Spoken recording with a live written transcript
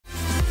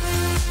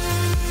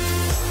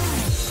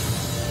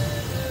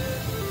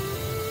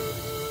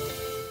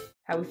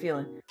How we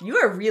feeling? You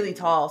are really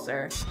tall,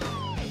 sir.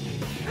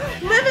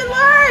 Live and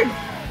learn!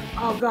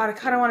 Oh god, I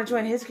kind of want to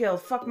join his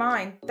guild. Fuck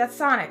mine. That's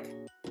Sonic.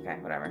 Okay,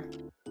 whatever.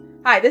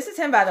 Hi, this is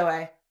him, by the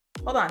way.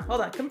 Hold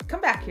on.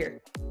 Come back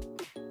here.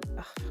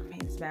 Oh, man,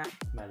 this map.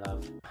 My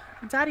love.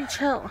 Daddy,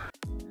 chill.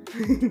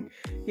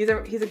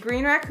 he's a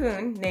green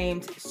raccoon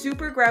named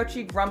Super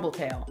Grouchy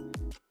Grumbletail.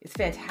 It's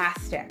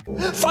fantastic.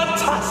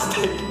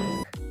 Fantastic!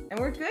 And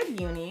we're good,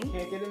 Uni.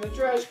 Can't get in the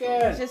trash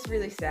can. It's just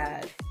really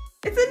sad.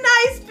 It's a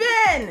nice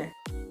bin!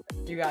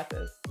 You got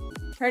this.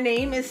 Her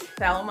name is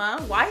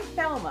Thelma. Why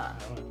Thelma?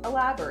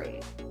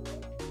 Elaborate.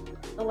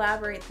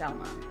 Elaborate,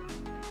 Thelma.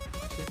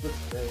 She looks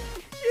great.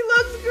 She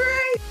looks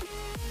great!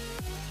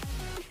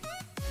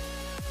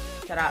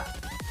 Shut up.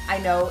 I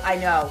know,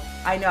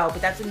 but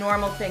that's a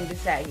normal thing to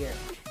say here.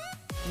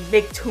 You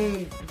make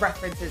Toon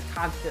references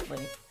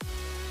constantly.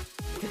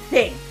 It's a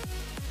thing.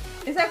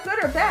 Is that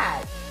good or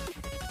bad?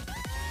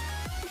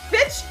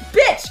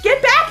 Bitch,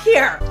 get back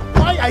here!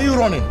 Why are you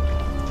running?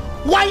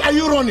 Why are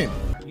you running?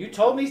 You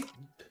told me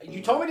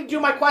to do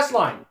my quest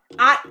line.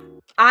 I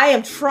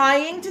am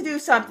trying to do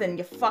something,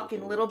 you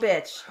fucking little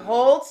bitch.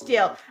 Hold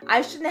still.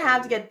 I shouldn't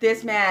have to get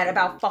this mad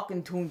about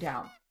fucking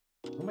Toontown.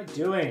 What am I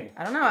doing?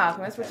 I don't know,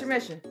 Alchemist. What's your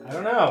mission? I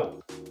don't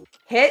know.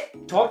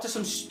 Hit. Talk to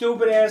some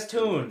stupid ass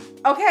Toon.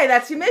 Okay,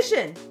 that's your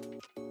mission.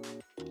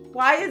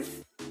 Why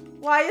is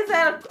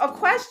that a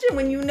question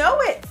when you know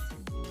it?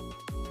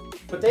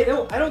 But I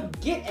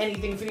don't get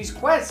anything for these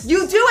quests.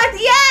 You do at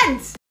the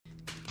end!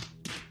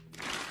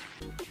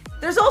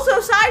 There's also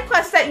side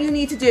quests that you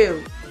need to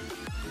do.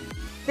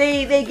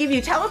 They give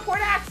you teleport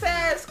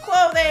access,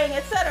 clothing,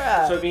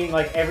 etc. So being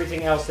like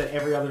everything else that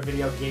every other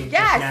video game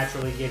Yes. just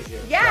naturally gives you.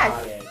 Yes.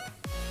 Got it.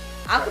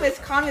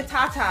 Alchemist, calm your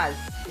tatas.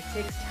 It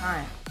takes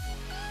time.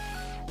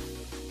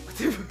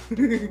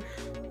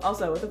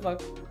 Also, what the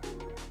fuck?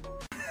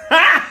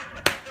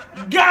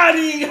 Got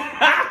him!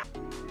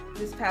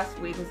 This past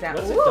week was down.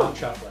 What's a Ooh.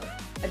 Duckshuffler?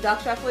 A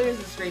Duckshuffler is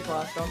a street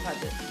boss. Don't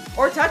touch it.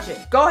 Or touch it.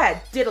 Go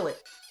ahead. Diddle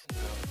it.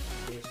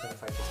 We're just gonna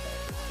fight this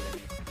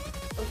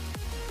guy. Oh,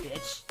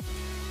 bitch.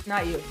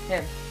 Not you.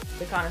 Him.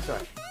 The connoisseur.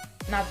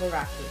 Not the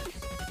raccoons.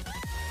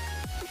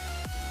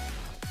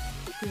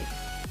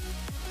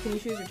 Can you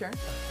choose your turn?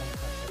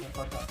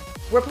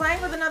 We're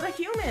playing with another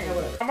human. Yeah,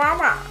 whatever.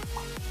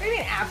 What do you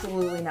mean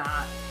absolutely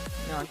not?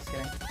 No, I'm just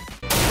kidding.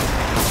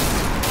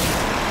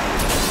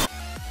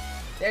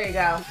 There you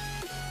go.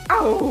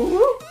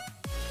 Oh!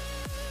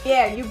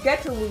 Yeah, you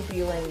get to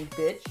loopy lane,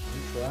 bitch.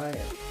 I'm trying.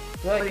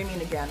 Good. What do you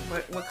mean again?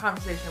 What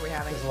conversation are we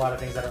having? There's a lot of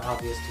things that are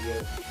obvious to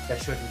you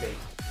that shouldn't be.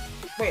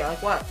 Wait,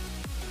 like what?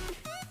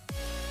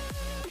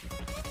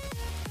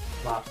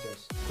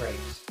 Lobsters,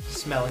 grapes,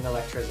 smelling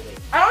electricity.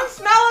 I don't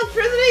smell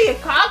electricity, you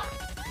cock!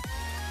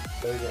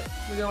 Very good.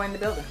 We go in the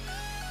building.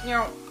 You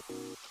know,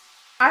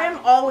 I am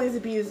always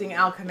abusing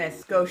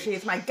Alchemist. Goshi,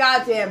 it's my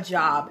goddamn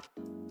job.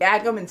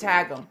 Gag 'em and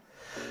tag 'em,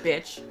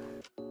 bitch.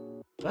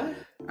 What?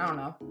 I don't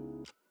know.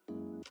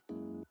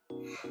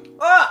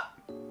 Ugh!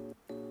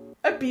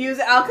 Abuse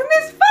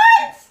Alchemist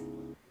funds!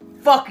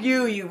 Fuck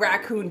you, you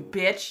raccoon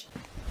bitch.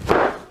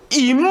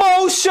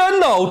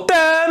 Emotional,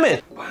 damn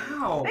it!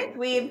 Wow. Thanks,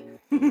 weeb.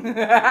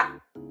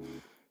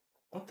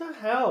 What the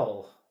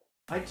hell?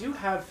 I do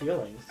have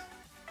feelings.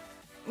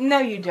 No,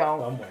 you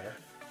don't. Somewhere.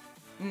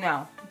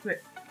 No.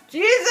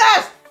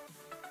 Jesus!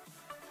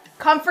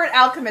 Comfort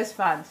Alchemist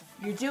Fund.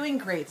 You're doing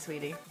great,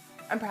 sweetie.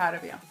 I'm proud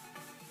of you.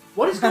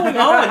 What is going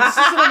on? This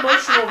is an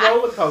emotional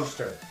roller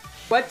coaster.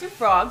 What do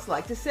frogs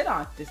like to sit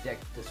on? This dick.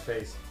 This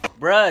face.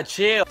 Bruh,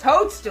 chill.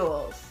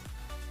 Toadstools.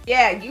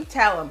 Yeah, you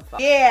tell him.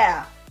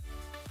 Yeah.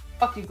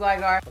 Fuck you,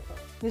 Gligar.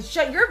 Just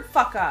shut your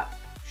fuck up.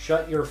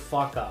 Shut your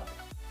fuck up.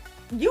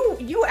 You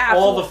absolutely.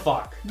 All the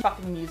fuck.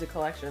 Fucking music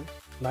collection.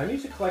 My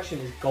music collection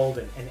is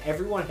golden, and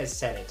everyone has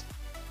said it.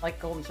 Like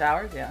golden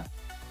showers, yeah.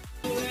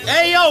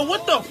 Hey, yo,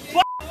 what the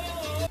fuck?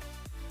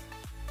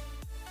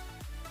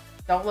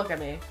 Don't look at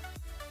me.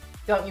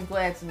 Don't you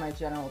glance in my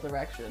general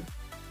direction.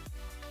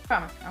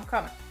 I'm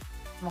coming.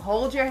 I'm gonna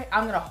hold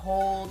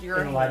your In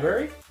the hand.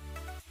 library?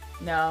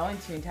 No, in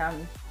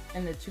Toontown,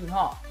 in the Toon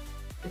Hall.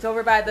 It's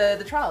over by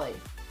the trolley.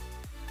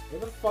 Where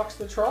the fuck's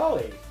the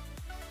trolley?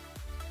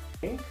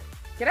 Pink?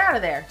 Get out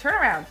of there. Turn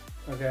around.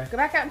 Okay. Go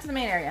back out into the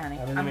main area, honey.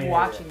 I'm in the main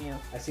watching area. you.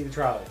 I see the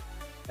trolley.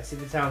 I see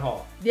the town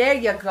hall. There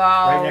you go.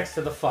 Right next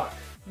to the fuck.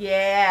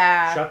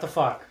 Yeah. Shut the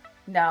fuck.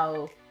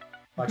 No.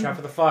 Watch out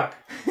for the fuck.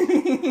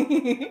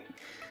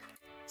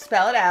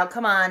 Spell it out.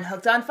 Come on.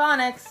 Hooked on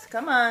phonics.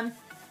 Come on.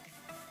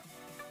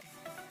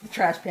 The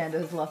trash panda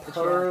has left the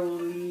chair.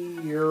 Pull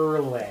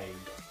your leg.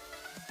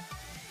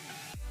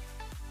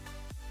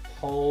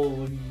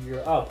 Pull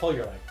your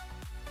leg.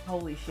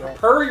 Holy shit.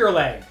 Purr your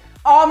leg.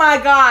 Oh my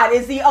god.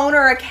 Is the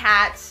owner a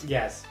cat?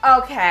 Yes.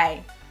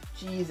 Okay.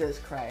 Jesus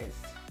Christ.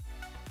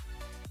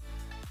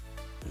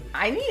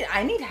 I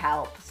need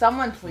help.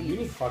 Someone please. You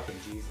need fucking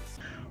Jesus.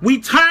 We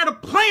tired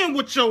of playing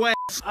with your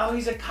ass. Oh,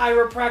 he's a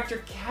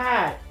chiropractor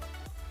cat.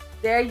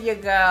 There you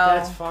go.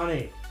 That's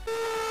funny.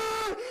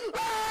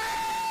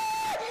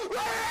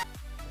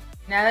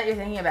 Now that you're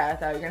thinking about it,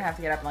 though, you're gonna have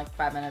to get up in like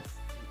 5 minutes.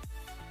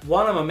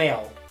 One, I'm a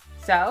male.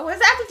 So, what does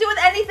that have to do with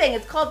anything?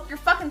 It's called your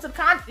fucking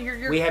subconscious.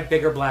 We have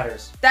bigger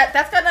bladders. That's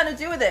got nothing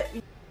to do with it.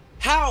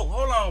 How?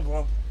 Hold on,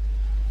 bro.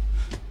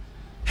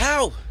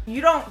 How?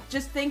 You don't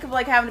just think of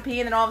like having to pee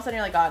and then all of a sudden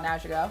you're like, oh, now I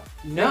should go.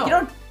 No. Like, you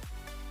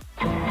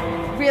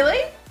don't.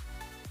 Really?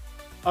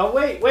 Oh,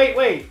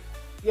 wait.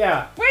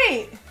 Yeah.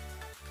 Wait.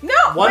 No.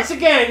 Once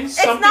again,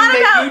 something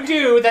that you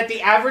do that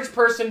the average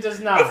person does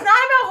not. It's not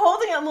about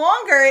holding it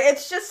longer.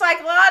 It's just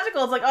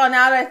psychological. It's like, oh,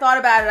 now that I thought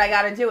about it, I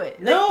gotta do it.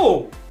 Like,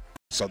 no.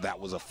 So that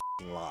was a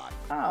f***ing lie.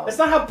 Oh. That's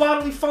not how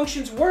bodily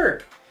functions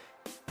work.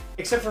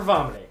 Except for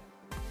vomiting.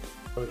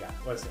 What we got?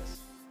 What's this?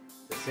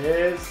 This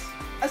is...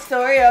 a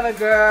story of a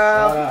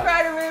girl who Shut up.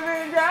 cried a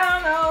river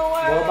down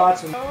the way.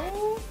 Robots and...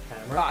 Oh.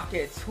 Camera.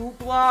 Rockets,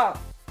 hoopla,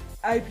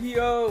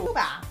 IPO.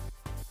 Hoopa.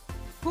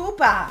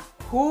 Hoopa.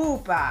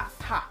 Hoopa.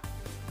 Ha.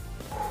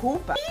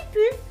 Hoopa. Beep,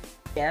 beep.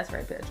 Yeah, that's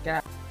right, bitch. Get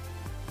out.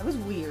 That was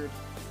weird.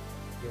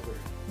 You're weird.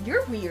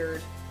 You're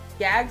weird.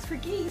 Gags for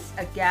geese.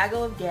 A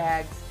gaggle of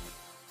gags.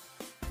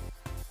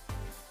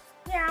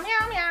 Meow,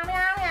 meow, meow,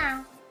 meow,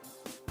 meow.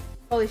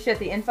 Holy shit,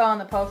 the info on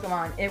the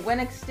Pokemon. It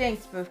went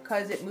extinct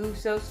because it moved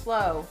so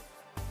slow.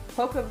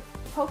 Poke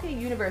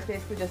Universe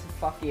basically just said,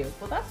 fuck you.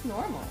 Well, that's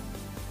normal.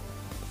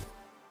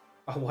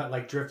 Oh, what,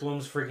 like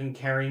Drifloom's freaking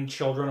carrying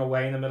children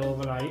away in the middle of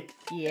the night?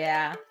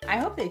 Yeah. I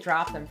hope they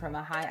drop them from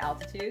a high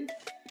altitude.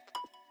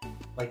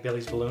 Like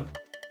Billy's balloon?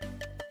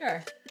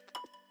 Sure.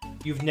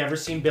 You've never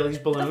seen Billy's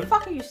balloon? What the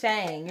fuck are you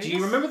saying? Do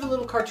you remember the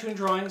little cartoon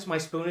drawings, My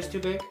Spoon is Too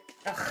Big?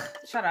 Ugh,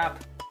 shut up.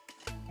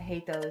 I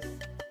hate those.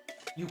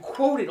 You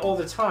quote it all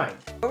the time.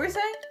 What were you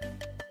saying?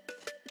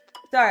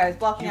 Sorry, I was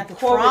blocking out the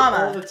quote trauma. it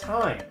all the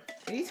time.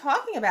 What are you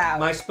talking about?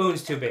 My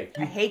spoon's too big.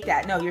 I hate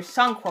that. No, your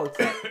son quotes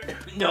it.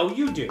 No,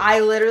 you do. I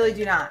literally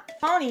do not.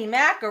 Phony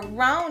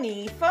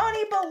macaroni,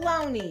 phony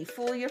baloney,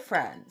 fool your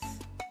friends.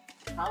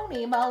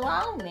 Phony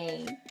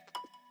baloney.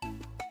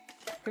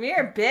 Come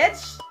here,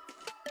 bitch.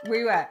 Where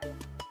you at?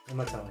 I'm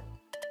not telling.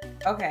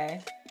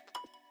 Okay.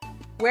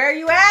 Where are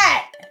you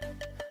at?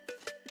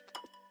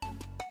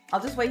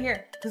 I'll just wait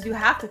here, because you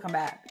have to come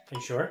back. Are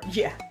you sure?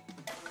 Yeah.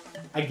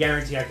 I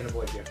guarantee I can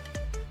avoid you.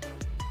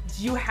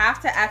 You have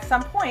to, at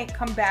some point,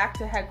 come back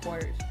to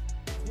headquarters.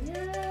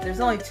 Yeah. There's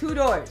only 2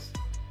 doors.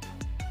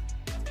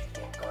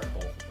 Can't guard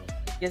both of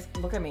them. Just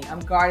look at me. I'm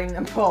guarding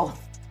them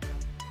both.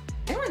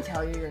 Anyone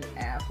tell you you're an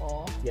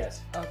asshole?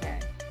 Yes. Okay.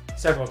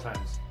 Several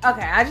times.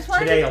 Okay, I just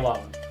wanted Today to...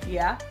 alone.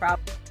 Yeah,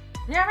 probably.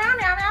 Meow, meow,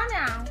 meow, meow,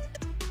 meow.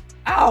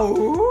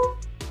 Ow!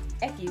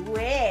 Ecky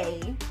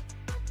way.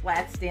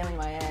 Flat's stealing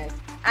my ass.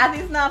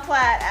 Athy's not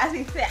flat.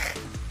 Athy's thick.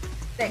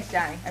 Thanks,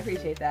 Johnny. I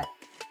appreciate that.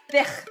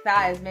 Thick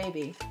thighs,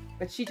 maybe.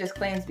 But she just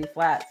claims to be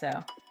flat,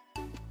 so.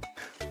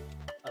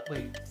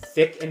 Wait,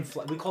 thick and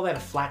flat. We call that a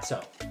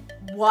flatzo.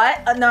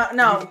 What?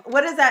 No.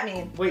 What does that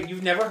mean? Wait,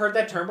 you've never heard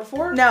that term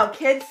before? No,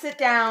 kids, sit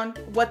down.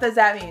 What does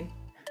that mean?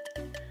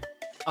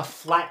 A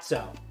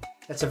flatzo.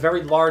 That's a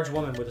very large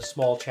woman with a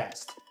small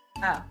chest.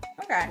 Oh,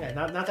 okay. Yeah,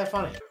 not that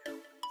funny.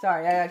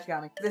 Sorry, I actually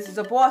got me. This is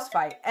a boss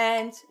fight,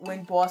 and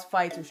when boss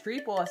fights or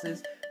street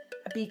bosses,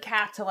 be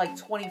capped to like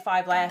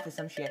 25 life or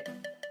some shit.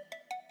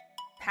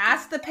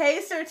 Pass the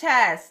pacer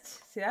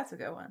test. See, that's a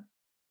good one.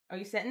 Are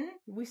you sitting?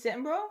 We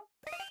sitting, bro?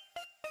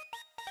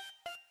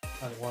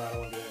 I don't want to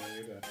do anything.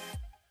 You're good.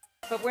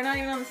 But we're not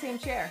even on the same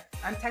chair.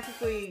 I'm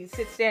technically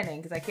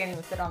standing because I can't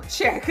even sit on the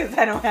chair because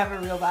I don't have a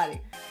real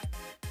body.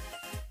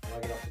 Why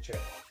get off the chair?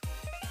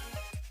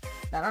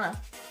 I don't know.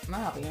 I'm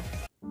not helping you.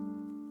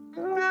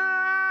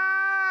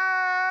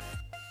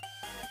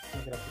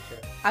 Get off the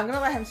chair. I'm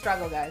gonna let him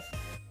struggle, guys.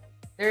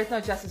 There is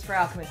no justice for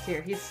Alchemist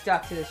here. He's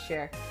stuck to this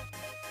chair.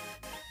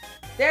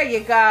 There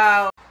you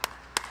go.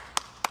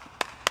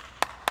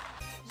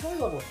 It's only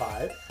level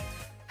 5.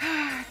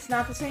 It's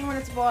not the same when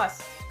it's a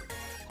boss.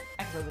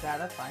 I can live with that.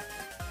 That's fine.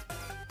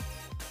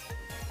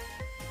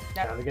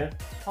 Down again?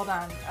 Hold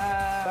on.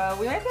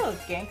 We might be able to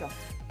gank him.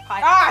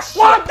 Hi. Ah, shit!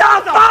 What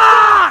the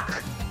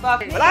fuck?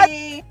 Fuck But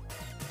me.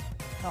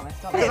 Don't miss.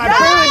 Because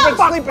I've really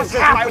been sleeping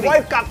since my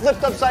wife got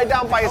flipped upside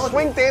down by a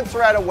swing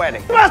dancer at a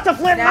wedding. You must have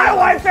flipped my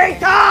wife 8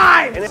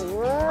 times! And it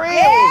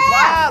really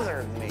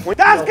bothered me.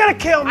 That's gonna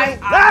kill me!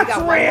 That's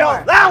got one real!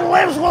 more. That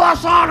lives with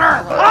us on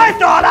Earth! I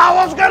thought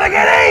I was gonna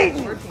get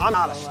eaten! I'm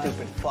not a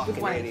stupid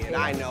fucking one idiot. is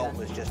I it? know it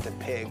was just a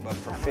pig, but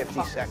for 50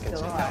 fucker's seconds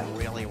still it alive. got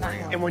really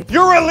real. And when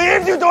you're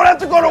relieved you don't have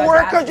to go to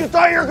work because you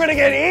thought you were gonna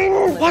get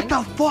eaten? What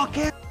the fuck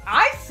is...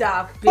 I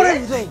suck, bitch. What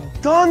have they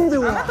done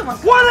to I'm not the us?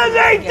 most What did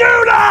they do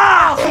to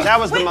us? That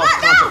was the Wait, most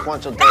what? No!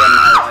 consequential day of my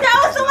life. That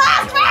was the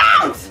last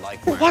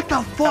round! What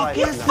the fuck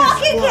is this?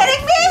 Fucking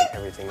kidding me?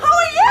 Everything Who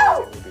are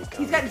you? would be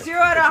He's got 0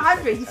 out of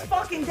 100. He's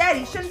fucking dead.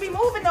 He shouldn't be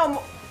moving no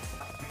more.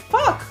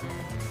 Fuck.